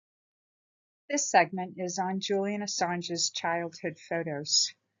This segment is on Julian Assange's childhood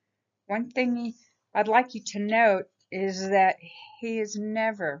photos. One thing I'd like you to note is that he is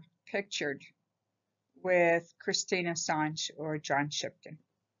never pictured with Christine Assange or John Shipton.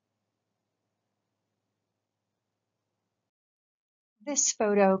 This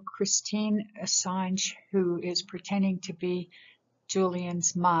photo, Christine Assange, who is pretending to be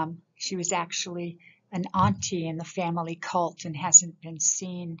Julian's mom, she was actually an auntie in the family cult and hasn't been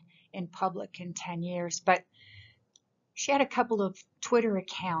seen in public in 10 years, but she had a couple of Twitter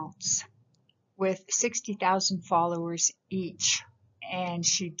accounts with 60,000 followers each, and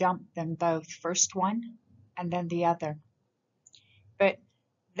she dumped them both, first one and then the other. But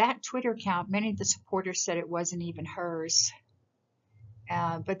that Twitter account, many of the supporters said it wasn't even hers.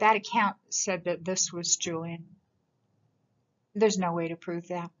 But that account said that this was Julian. There's no way to prove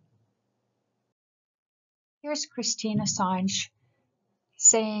that. Here's Christine Assange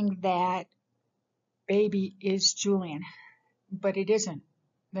saying that baby is Julian, but it isn't.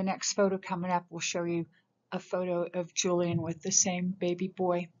 The next photo coming up will show you a photo of Julian with the same baby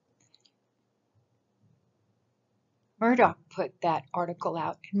boy. Murdoch put that article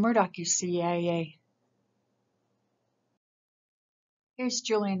out, and Murdoch is CIA. Here's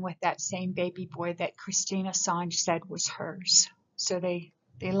Julian with that same baby boy that Christine Assange said was hers. So they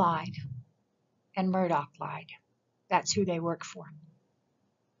lied, and Murdoch lied. That's who they work for.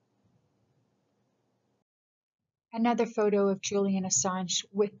 Another photo of Julian Assange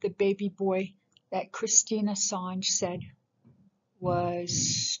with the baby boy that Christine Assange said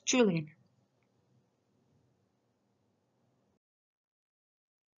was Julian.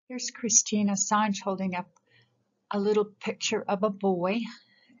 Here's Christine Assange holding up a little picture of a boy,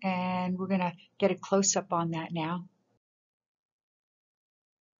 and we're going to get a close-up on that now.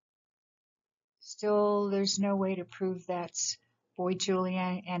 Still, there's no way to prove that's boy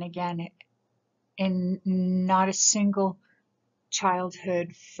Julian, and again, in not a single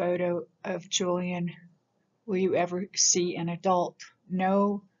childhood photo of Julian will you ever see an adult.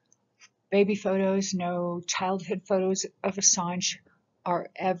 No baby photos, no childhood photos of Assange are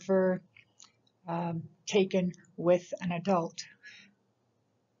ever taken with an adult.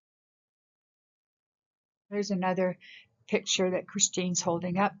 There's another picture that Christine's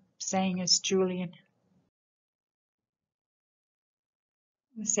holding up saying is Julian.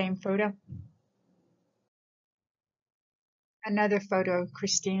 The same photo. Another photo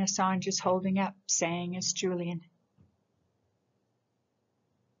Christine Assange is holding up saying is Julian.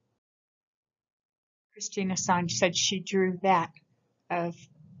 Christine Assange said she drew that of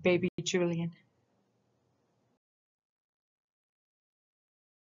baby Julian.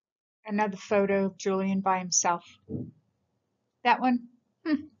 Another photo of Julian by himself. That one,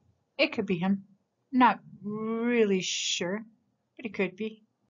 it could be him. Not really sure, but it could be.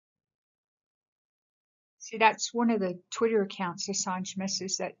 See, that's one of the Twitter accounts Assange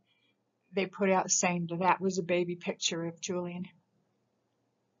misses that they put out saying that was a baby picture of Julian.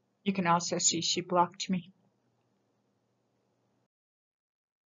 You can also see she blocked me.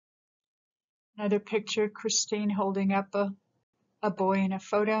 Another picture, Christine holding up a boy in a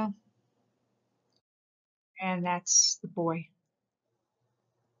photo. And that's the boy.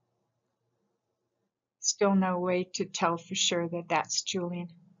 Still no way to tell for sure that that's Julian.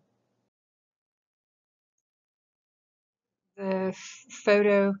 The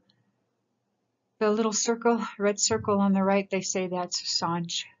photo, the little circle, red circle on the right, they say that's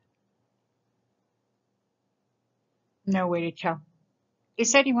Assange. No way to tell. He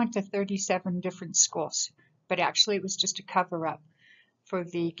said he went to 37 different schools, but actually it was just a cover-up for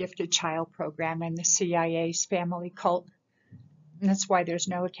the Gifted Child program and the CIA's family cult. And that's why there's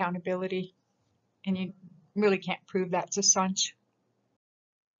no accountability, and you really can't prove that's Assange.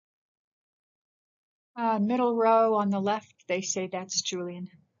 Middle row on the left, they say that's Julian.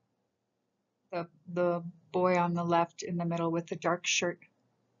 The boy on the left in the middle with the dark shirt.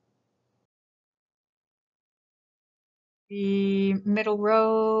 The middle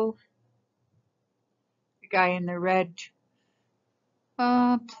row, the guy in the red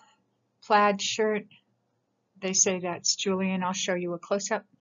plaid shirt, they say that's Julian. I'll show you a close-up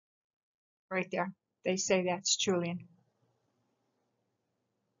right there. They say that's Julian.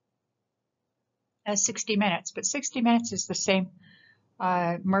 60 Minutes, but 60 Minutes is the same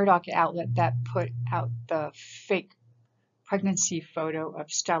Murdoch outlet that put out the fake pregnancy photo of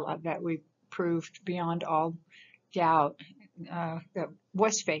Stella that we proved beyond all doubt that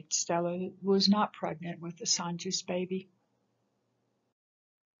was fake. Stella was not pregnant with Assange's baby.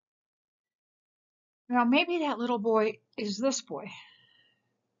 Now maybe that little boy is this boy.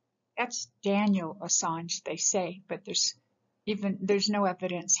 That's Daniel Assange, they say, but there's Even there's no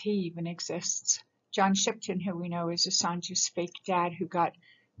evidence he even exists. John Shipton, who we know is Assange's fake dad, who got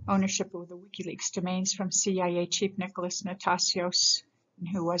ownership of the WikiLeaks domains from CIA chief Nicholas Natasios, and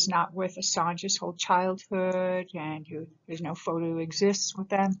who was not with Assange's whole childhood, and who there's no photo exists with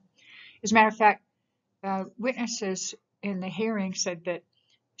them. As a matter of fact, witnesses in the hearing said that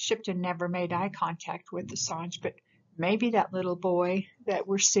Shipton never made eye contact with Assange, but maybe that little boy that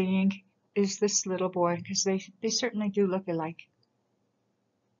we're seeing is this little boy, because they certainly do look alike.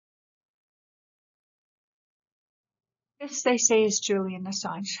 This they say is Julian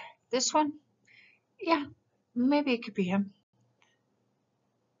Assange. This one, yeah, maybe it could be him.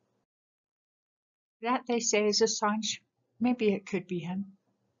 That they say is Assange, maybe it could be him.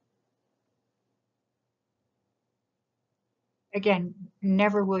 Again,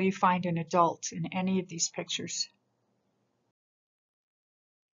 never will you find an adult in any of these pictures.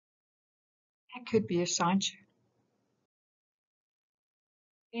 That could be Assange.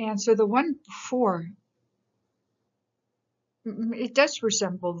 And so the one before, it does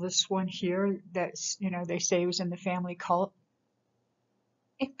resemble this one here that's, they say was in the family cult.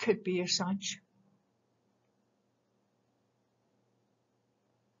 It could be Assange.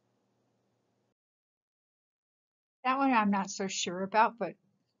 That one I'm not so sure about, but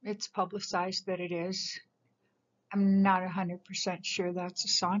it's publicized that it is. I'm not 100% sure that's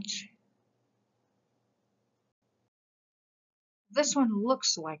Assange. This one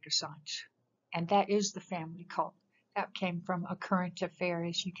looks like Assange, and that is the family cult. That came from A Current Affair,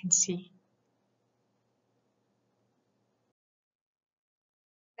 as you can see.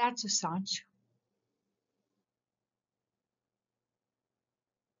 That's Assange.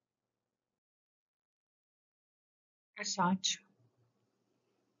 Assange.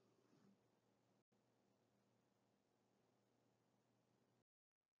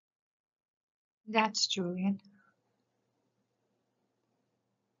 That's Julian.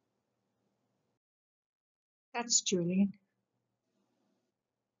 That's Julian.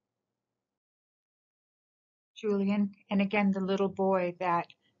 Julian. And again, the little boy that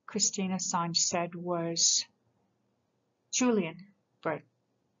Christine Assange said was Julian. But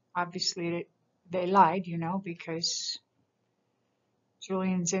obviously they lied, because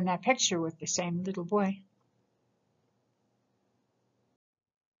Julian's in that picture with the same little boy.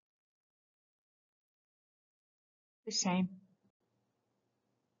 The same.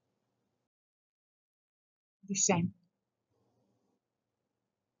 The same.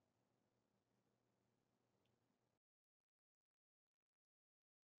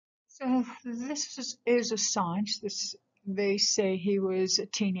 So this is Assange. They say he was a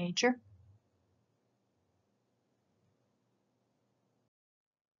teenager.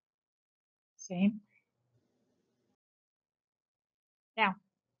 Same. Now,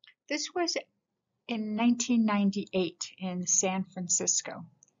 this was in 1998 in San Francisco.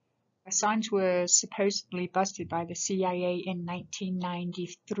 Assange was supposedly busted by the CIA in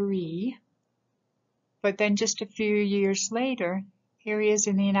 1993, but then just a few years later, here he is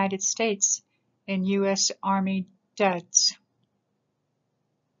in the United States in U.S. Army duds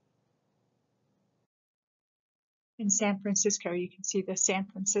in San Francisco. You can see the San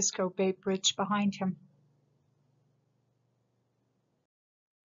Francisco Bay Bridge behind him.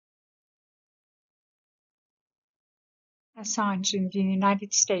 Assange in the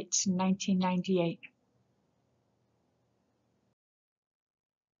United States in 1998.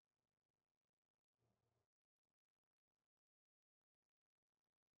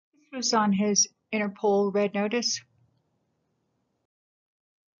 This was on his Interpol Red Notice.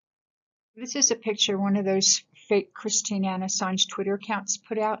 This is a picture one of those fake Christine Anne Assange Twitter accounts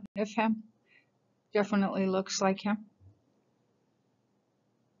put out of him. Definitely looks like him.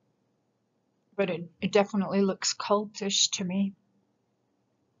 But it definitely looks cultish to me.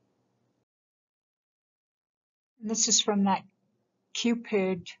 And this is from that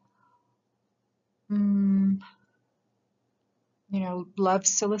Cupid, love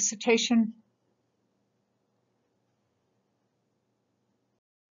solicitation.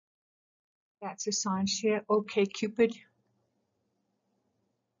 That's Assange here. Okay, Cupid.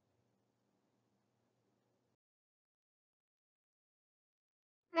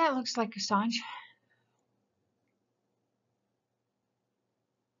 That looks like Assange.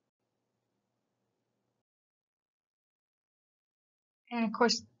 And of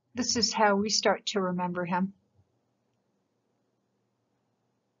course, this is how we start to remember him.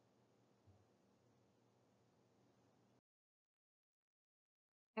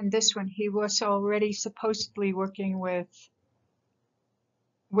 And this one, he was already supposedly working with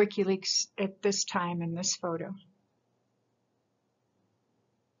WikiLeaks at this time in this photo.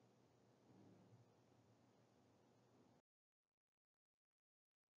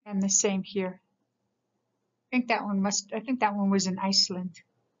 And the same here. I think that one was in Iceland.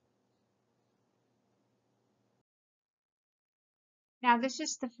 Now, this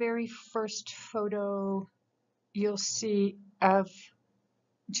is the very first photo you'll see of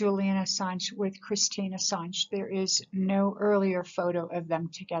Julian Assange with Christine Assange. There is no earlier photo of them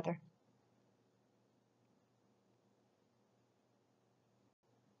together.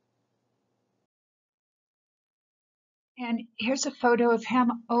 And here's a photo of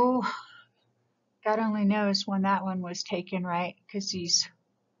him. Oh, God only knows when that one was taken, right? Because he's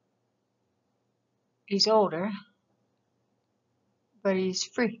older, but he's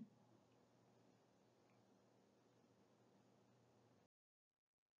free.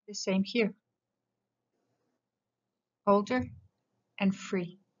 The same here. Older and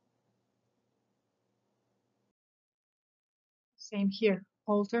free. Same here.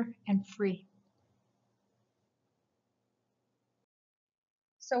 Older and free.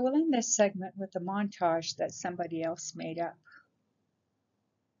 So we'll end this segment with a montage that somebody else made up.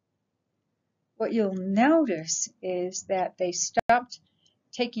 What you'll notice is that they stopped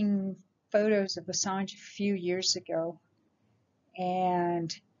taking photos of Assange a few years ago,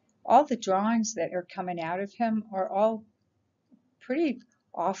 and all the drawings that are coming out of him are all pretty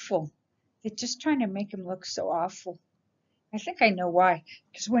awful. They're just trying to make him look so awful. I think I know why.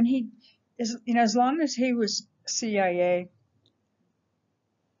 Because when he is, as long as he was CIA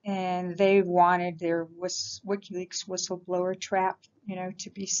and they wanted their WikiLeaks whistleblower trap, to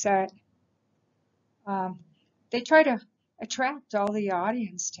be set, they try to attract all the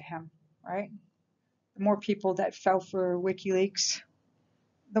audience to him, right? The more people that fell for WikiLeaks,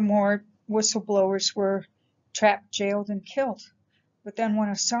 the more whistleblowers were trapped, jailed, and killed. But then when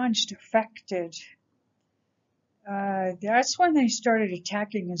Assange defected, that's when they started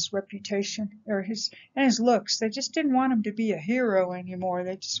attacking his reputation or his looks. They just didn't want him to be a hero anymore.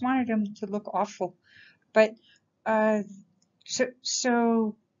 They just wanted him to look awful. But uh,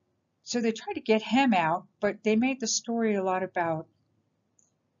 so they tried to get him out, but they made the story a lot about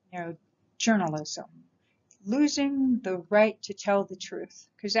journalism, losing the right to tell the truth,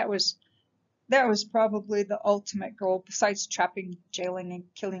 because that was probably the ultimate goal, besides trapping, jailing, and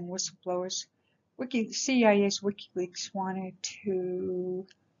killing whistleblowers. CIA's WikiLeaks wanted to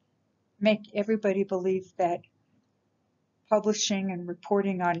make everybody believe that publishing and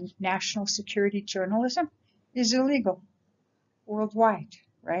reporting on national security journalism is illegal worldwide,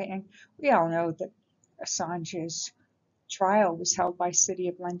 right? And we all know that Assange's trial was held by City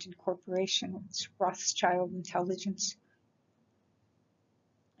of London Corporation. It's Rothschild Intelligence.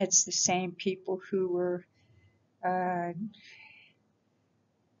 It's the same people who were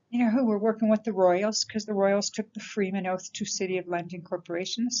who were working with the royals, because the royals took the Freeman Oath to City of London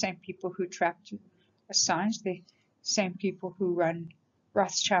Corporation, the same people who trapped Assange, the same people who run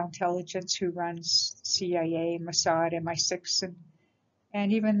Rothschild Intelligence, who runs CIA, Mossad, MI6,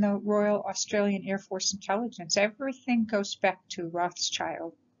 and even the Royal Australian Air Force Intelligence. Everything goes back to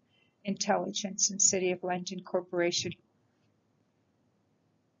Rothschild Intelligence and City of London Corporation.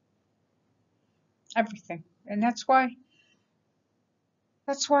 Everything. And that's why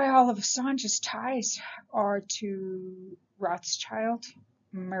all of Assange's ties are to Rothschild,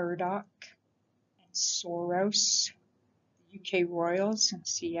 Murdoch, and Soros, the UK royals, and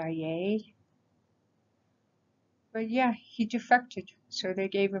CIA. But yeah, he defected, so they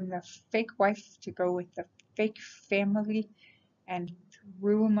gave him the fake wife to go with the fake family and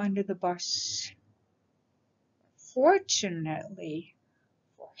threw him under the bus. Fortunately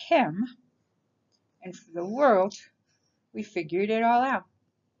for him and for the world, we figured it all out.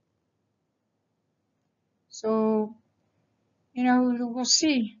 So, we'll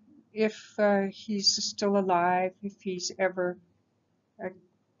see if he's still alive, if he's ever,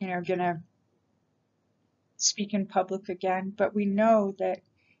 gonna speak in public again. But we know that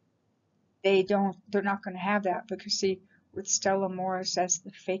they're not gonna have that, because see, with Stella Morris as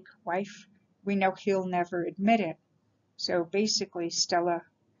the fake wife, we know he'll never admit it. So basically, Stella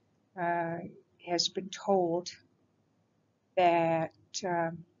has been told that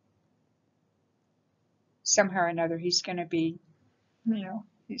somehow or another he's gonna be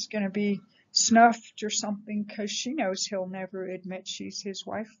snuffed or something, because she knows he'll never admit she's his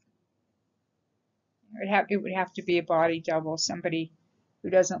wife. It would have to be a body double, somebody who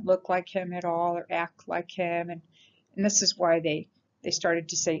doesn't look like him at all or act like him, and this is why they started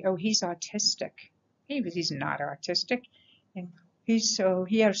to say, oh, he's autistic. He's not autistic, and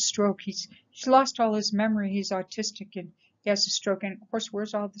he had a stroke. He's lost all his memory. He's autistic, and he has a stroke. And of course,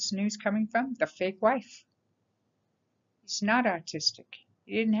 where's all this news coming from? The fake wife. He's not autistic.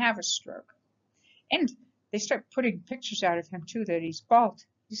 He didn't have a stroke. And they start putting pictures out of him too that he's bald.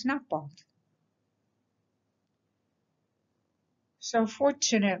 He's not bald. So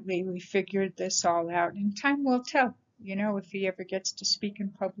fortunately, we figured this all out, and time will tell, if he ever gets to speak in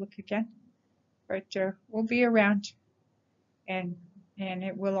public again. But we'll be around, and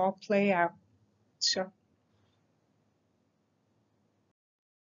it will all play out.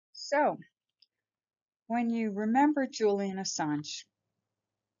 So when you remember Julian Assange,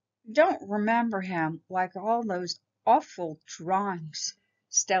 don't remember him like all those awful drawings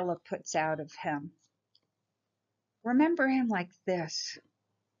Stella puts out of him. Remember him like this,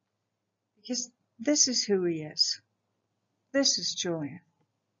 because this is who he is. This is Julian.